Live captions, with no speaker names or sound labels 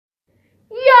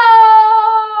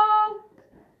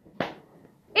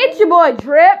boy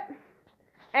Drip.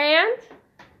 And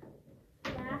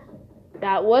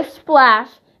that was Splash.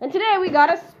 And today we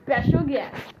got a special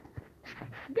guest.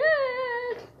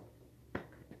 Guest.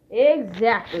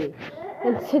 Exactly.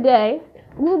 And today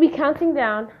we'll be counting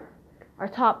down our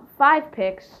top 5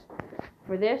 picks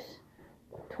for this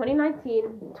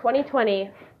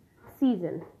 2019-2020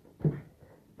 season.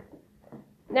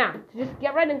 Now, to just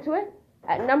get right into it,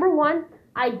 at number 1,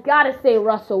 I gotta say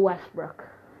Russell Westbrook.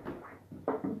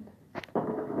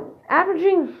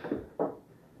 Averaging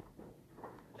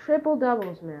triple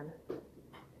doubles, man.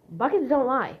 Buckets don't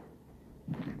lie.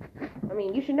 I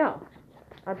mean, you should know.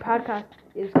 Our podcast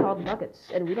is called Buckets,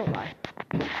 and we don't lie.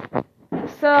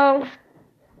 So,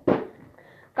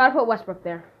 gotta put Westbrook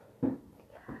there.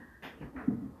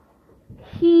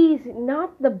 He's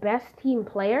not the best team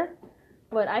player,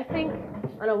 but I think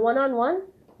on a one-on-one,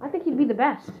 I think he'd be the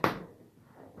best.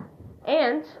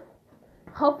 And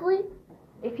hopefully,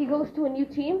 if he goes to a new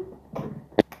team,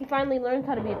 he finally learns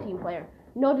how to be a team player.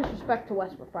 No disrespect to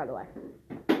Westbrook, by the way.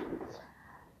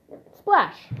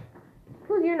 Splash.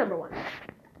 Who's your number 1?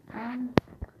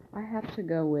 I have to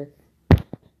go with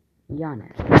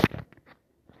Giannis.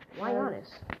 Why Giannis?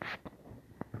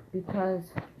 Because,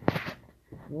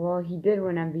 well, he did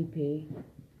win MVP,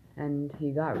 and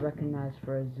he got recognized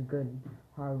for his good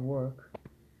hard work.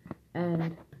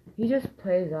 And he just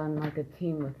plays on, like, a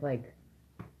team with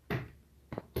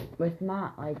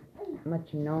not, like,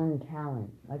 much known talent.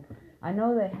 Like, I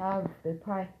know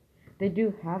they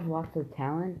do have lots of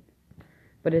talent,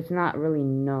 but it's not really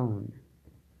known.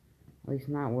 At least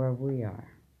not where we are.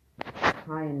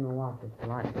 High in Milwaukee, it's a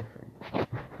lot different.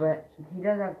 But he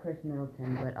does have Chris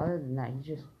Middleton, but other than that, he's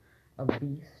just a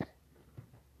beast.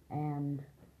 And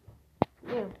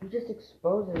yeah, he just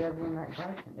exposes everyone that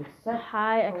guards him. It's such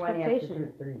high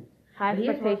expectations. High But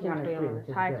expectations on for his three, Giannis. which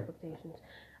is High good. expectations.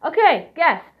 Okay,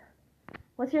 guess.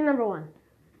 What's your number 1?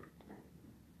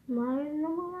 My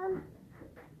number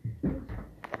 1?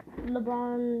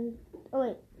 LeBron. Oh,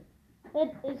 wait.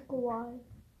 It is Kawhi.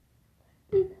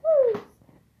 Because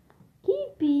he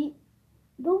beat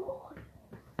the Warriors.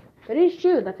 It is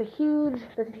true. That's a huge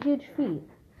feat.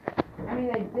 I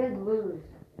mean, they did lose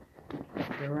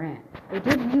Durant. They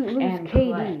did lose And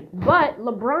KD, Clay. but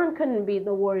LeBron couldn't beat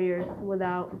the Warriors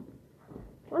without.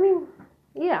 I mean,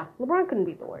 yeah, LeBron couldn't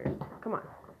beat the Warriors. Come on,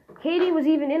 KD was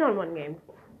even in on one game.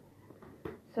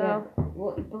 So Yeah.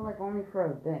 Well, but like only for a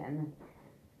bit, and then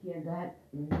he had that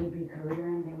maybe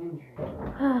career-ending injury.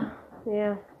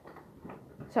 yeah,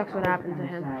 sucks what happened to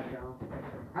him. Sad, though.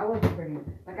 I was pretty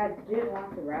I did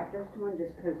want the Raptors to win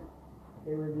just because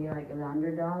they would be like an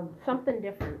underdog. Something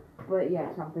different. But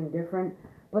yeah, something different.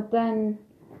 But then,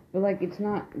 it's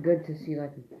not good to see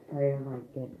like a player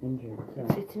get injured. So.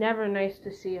 It's never nice to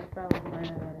see a fellow player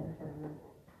get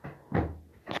injured.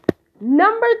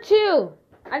 Number 2,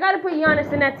 I gotta put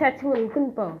Giannis in that tattoo in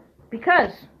Kunpo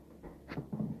because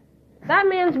that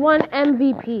man's won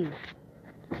MVP.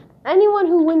 Anyone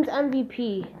who wins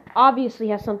MVP obviously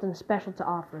has something special to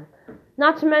offer.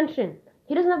 Not to mention,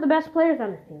 he doesn't have the best players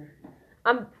on his team.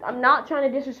 I'm not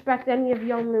trying to disrespect any of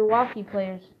young Milwaukee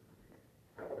players,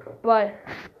 but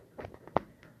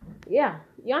yeah,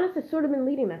 Giannis has sort of been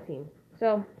leading that team.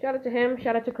 So shout out to him.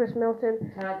 Shout out to Chris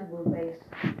Middleton. Shout out to Blueface.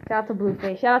 Shout out to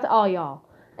Blueface. Shout out to all y'all.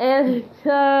 And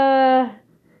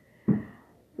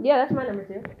yeah, that's my number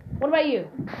 2. What about you?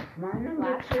 My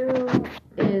number 2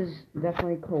 is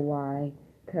definitely Kawhi,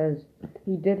 because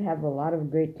he did have a lot of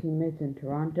great teammates in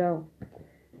Toronto,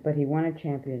 but he won a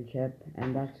championship,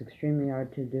 and that's extremely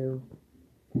hard to do.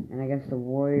 And against the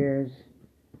Warriors,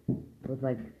 with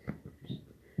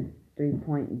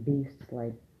 3-point beasts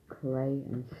like Clay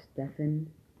and Stephen.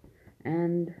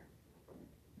 And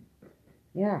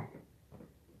yeah,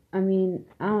 I mean,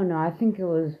 I don't know. I think it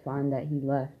was fine that he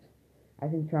left. I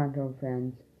think Toronto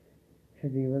fans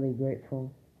should be really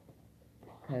grateful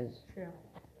because It's true.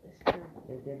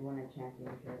 they did win a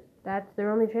championship. That's their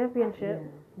only championship.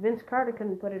 Yeah. Vince Carter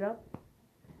couldn't put it up.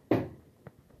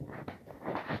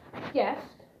 Yes.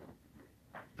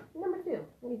 Number 2.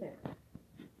 What do you think?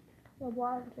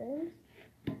 LeBron James.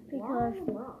 Why Because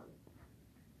LeBron?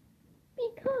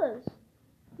 Because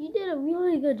he did a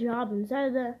really good job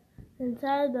inside the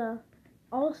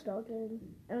All-Star game,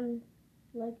 and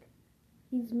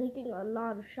he's making a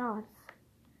lot of shots,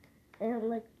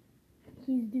 and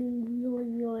he's doing really,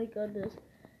 really good this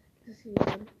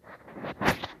season.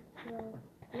 So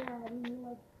yeah, I mean,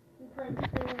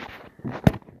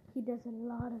 he does a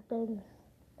lot of things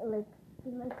he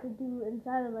likes to do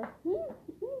inside of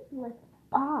he's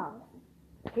boss.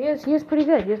 He is pretty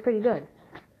good.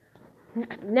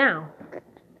 Now,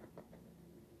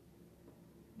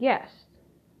 yes,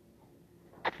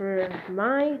 for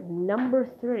my number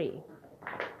 3.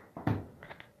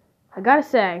 I gotta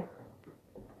say,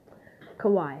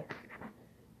 Kawhi.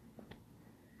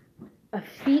 A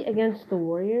feat against the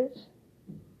Warriors,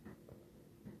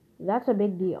 that's a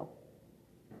big deal.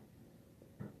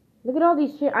 Look at all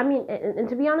these shit. I mean, and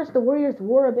to be honest, the Warriors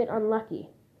were a bit unlucky.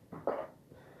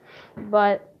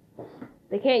 But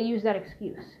they can't use that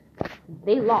excuse.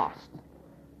 They lost.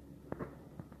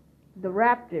 The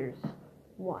Raptors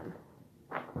won.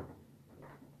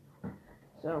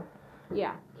 So,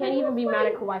 yeah. Can't even be mad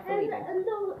at Kawhi for leaving. And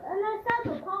I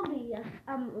saw the party,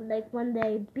 like when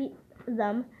they beat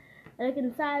them, like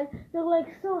inside, they're like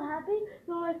so happy.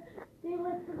 They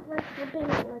flipping,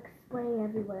 like spraying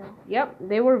everywhere. Yep,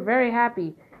 they were very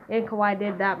happy. And Kawhi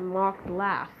did that mock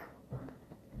laugh.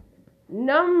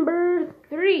 Number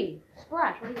 3.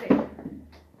 Splash, what do you think?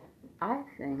 I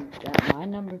think that my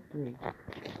number 3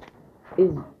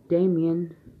 is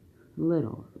Damian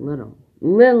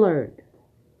Lillard.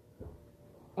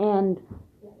 And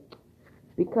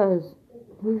because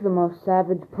he's the most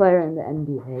savage player in the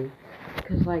NBA.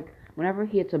 Because, like, whenever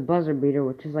he hits a buzzer beater,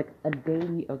 which is, like, a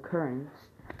daily occurrence,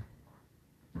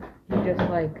 he just,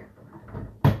 like,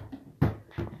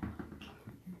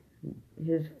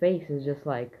 his face is just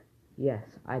like, yes,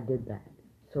 I did that.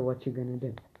 So what you gonna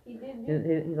do?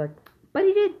 He's like, but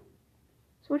he did.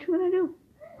 So what you gonna do?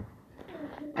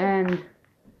 And,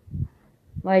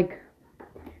 like,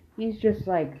 he's just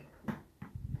like,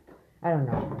 I don't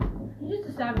know. He's just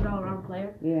a savage all-around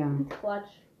player. Yeah. He's clutch.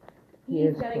 He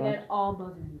He's is gonna clutch. get all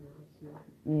buzzer beaters this year.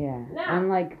 Yeah. Now- And,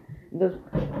 like,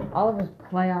 all of his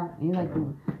playoff, he, like,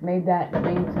 made that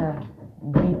thing to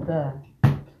beat the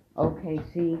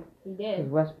OKC. He Because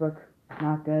did. Westbrook,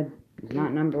 not good. He's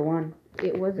not number 1.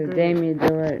 It was Because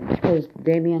great.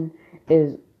 Damian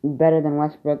is better than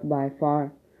Westbrook by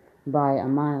far, by a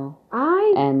mile.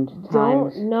 I And don't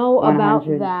times know about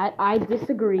 100. that. I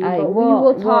disagree. I- But we well-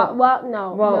 will talk. well-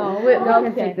 No. we Okay.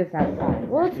 can take this outside.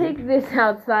 We'll take this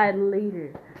outside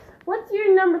later. What's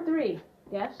your number 3?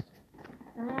 Yes.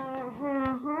 I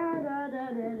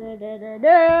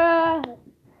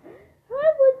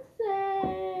would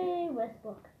say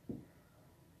Westbrook.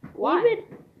 Why? Even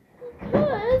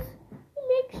because he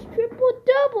makes triple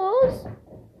doubles,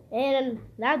 and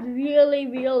that's really,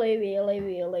 really, really,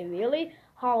 really, really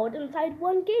hard inside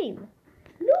one game.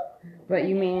 No, But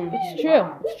you mean... It's true.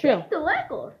 It's true. beat the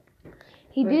record.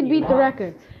 He But did he beat the lost.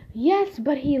 record. Yes,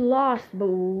 but he lost. But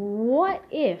what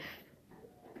if?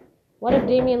 What if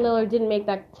Damian Lillard didn't make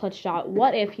that clutch shot?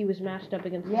 What if he was matched up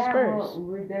against the Spurs?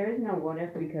 well, there is no what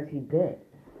if because he did.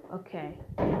 Okay.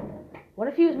 What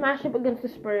if he was matched up against the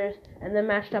Spurs and then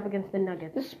matched up against the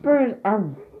Nuggets? The Spurs are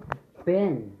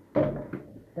bin.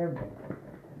 They're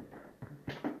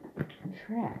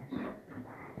trash.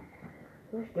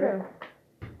 That's true.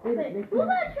 They Who got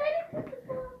traded to the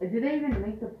Bulls? did they even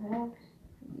make the playoffs?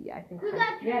 Yeah, I think Who so.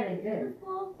 got Yeah, traded they to did. the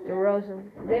Bulls?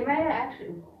 DeRozan. They might have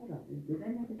actually. Hold up. Did they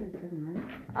make it to the second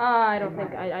round? I don't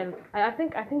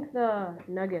think. I think the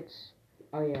Nuggets.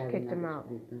 Oh yeah. Kicked the him Nuggets out.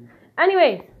 beat them.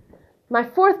 Anyways, my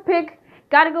 4th pick,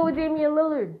 gotta go with Damian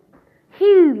Lillard.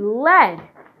 He led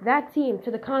that team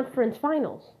to the conference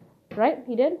finals. Right?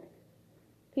 He did?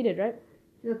 He did, right?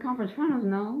 The conference finals,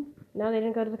 no. No, they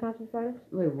didn't go to the conference finals?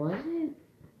 Wait, was it?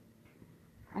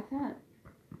 I thought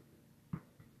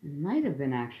it might have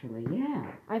been actually. Yeah.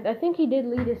 I think he did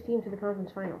lead his team to the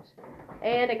conference finals.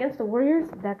 And against the Warriors,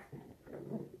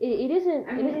 it isn't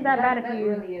that bad if you...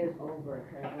 really is over.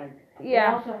 'Cause, like,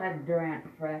 Yeah. They also had Durant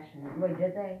fresh. Wait,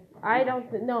 did they? I don't...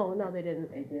 No, they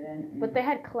didn't. They didn't. But they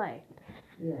had Clay.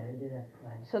 Yeah, they did have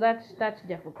play. So that's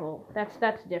difficult. That's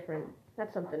different.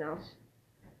 That's something else.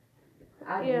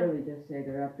 I'd Yeah. really just say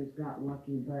the Raptors got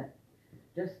lucky, but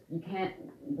you can't.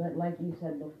 But like you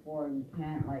said before, you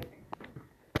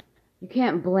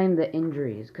can't blame the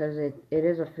injuries because it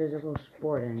is a physical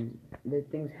sport and the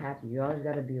things happen. You always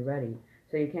got to be ready.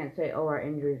 So you can't say, oh, our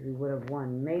injuries we would have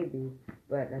won, maybe,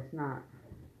 but that's not.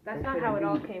 That's That not how it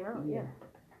all shouldn't be- came out. Yeah.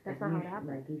 That's Like, not how you it happened.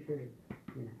 Like you should.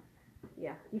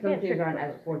 Yeah. You Some can't teams sugarcoat aren't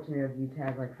as it. fortunate as you to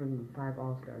have like freaking 5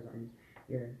 All-Stars on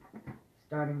your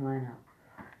starting lineup.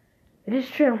 It is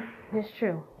true. It's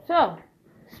true. So,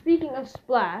 speaking of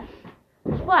Splash,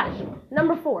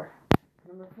 number 4.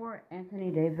 Number 4, Anthony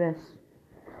Davis.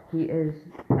 He is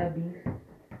a beast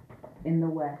in the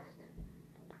West.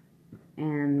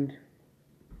 And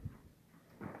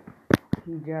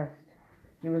he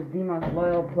was the most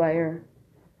loyal player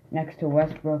next to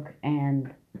Westbrook.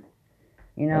 And,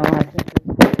 I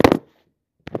think this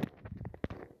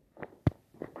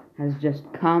has just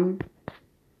come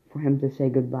for him to say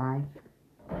goodbye.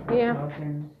 Yeah.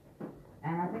 Pelicans.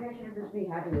 And I think I should just be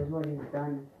happy with what he's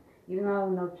done. Even though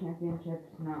no championships,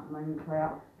 not money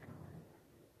playoffs,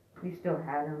 we still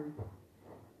had him.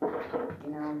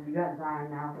 You know, you got Zion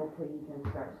now. Hopefully he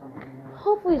can start something new.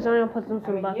 Hopefully Zion puts in I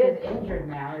some mean, he buckets. is injured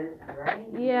now, right?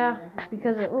 Yeah,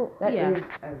 because of, That yeah. is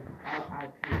a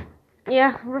RIP.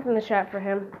 Yeah, we're from the chat for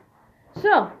him.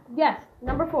 So, yes,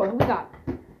 number 4, who we got?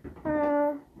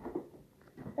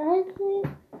 I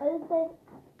think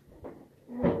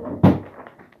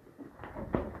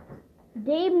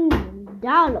Dame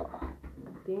Dollar.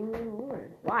 Damian Lillard.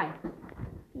 Why?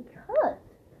 Because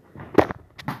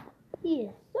he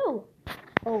is so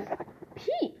OP.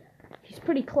 He's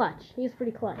pretty clutch. He's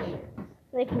pretty clutch.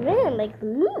 Like, man, like the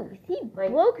moves. He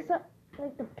Like- broke up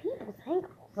like the people's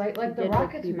ankles. Like the Did look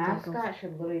Rockets deep mascot tackles.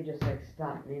 should literally just like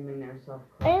stop naming themselves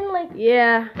And like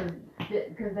Yeah,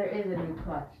 because there is a new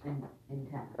clutch in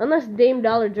town. unless Dame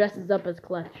Dollar dresses up as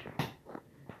clutch.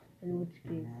 In which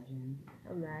case,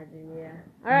 Imagine. yeah.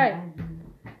 Alright,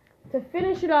 to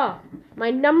finish it off,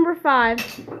 my number 5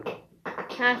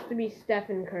 has to be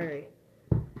Stephen Curry.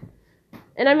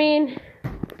 And I mean,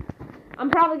 I'm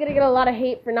probably going to get a lot of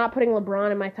hate for not putting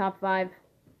LeBron in my top 5.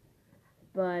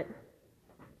 But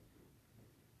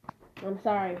I'm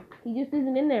sorry. He just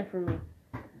isn't in there for me.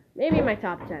 Maybe in my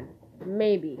top 10.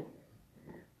 Maybe.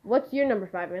 What's your number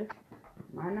 5, man?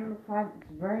 My number 5 is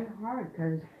very hard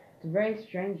because it's very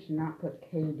strange to not put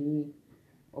KD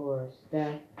or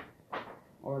Steph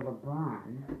or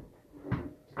LeBron.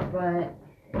 But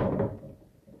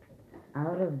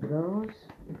out of those,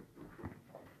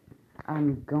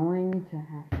 I'm going to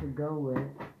have to go with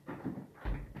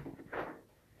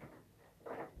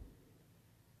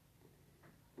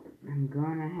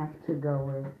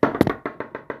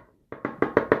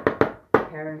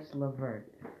Karis LeVert.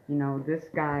 You know, this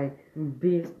guy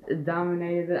beast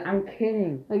dominated. I'm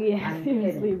kidding. Oh, yeah, I'm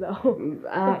seriously, kidding.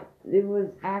 though. It was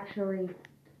actually.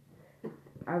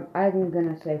 I'm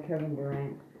gonna say Kevin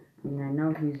Durant. I mean, I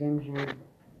know he's injured,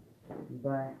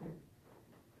 but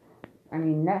I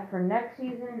mean, for next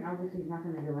season, obviously he's not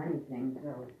gonna do anything.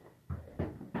 So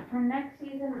for next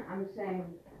season, I'm saying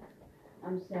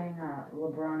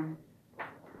LeBron.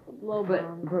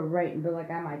 But like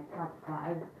at my top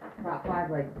five,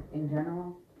 like in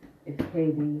general, it's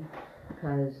KD,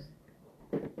 because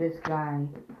this guy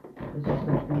is just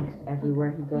a beast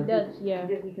everywhere he goes. He does, yeah.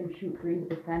 He can shoot threes,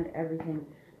 defend everything,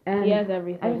 and He has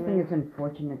everything. I just think man. it's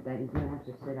unfortunate that he's gonna have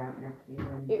to sit out next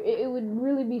season. It would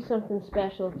really be something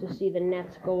special to see the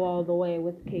Nets go all the way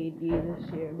with KD this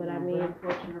year, but I mean,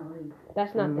 unfortunately,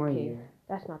 that's not one the more case. year.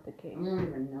 That's not the case. I don't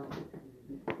even know.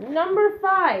 Number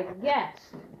 5, yes.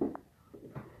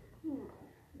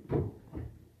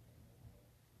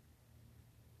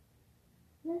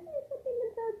 let's say something in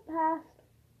the past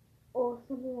or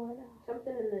something like that.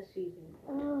 Something in this season.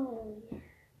 Oh,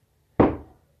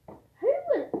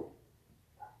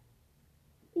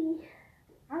 yeah.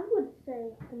 I would say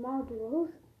DeMar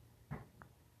DeRozan.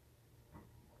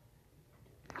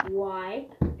 Why?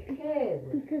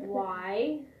 Because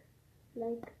Why?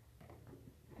 like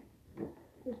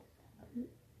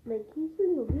he's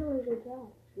doing a really good job.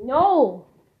 No,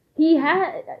 he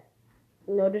had.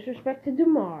 No disrespect to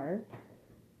DeMar,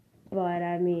 but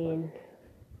I mean,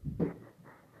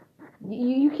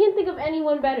 you can't think of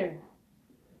anyone better.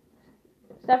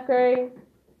 Steph Curry,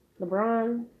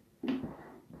 LeBron,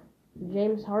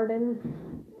 James Harden.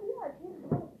 Yeah, James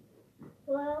Harden.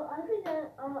 Well, I think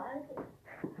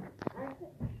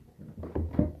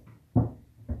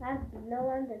that's no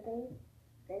one to think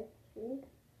this week,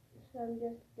 so I'm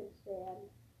just gonna say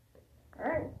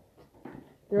Alright.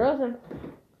 DeRozan.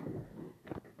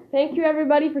 Thank you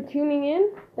everybody for tuning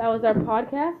in. That was our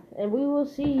podcast, and we will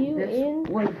see you This in.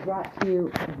 was brought to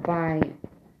you by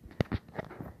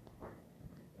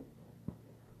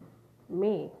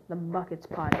Me, the Buckets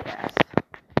Podcast.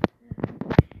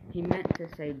 He meant to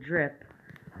say drip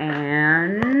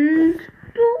and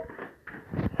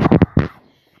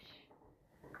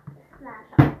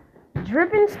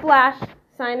Drip and Splash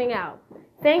signing out.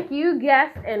 Thank you,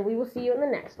 guests, and we will see you in the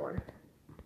next one.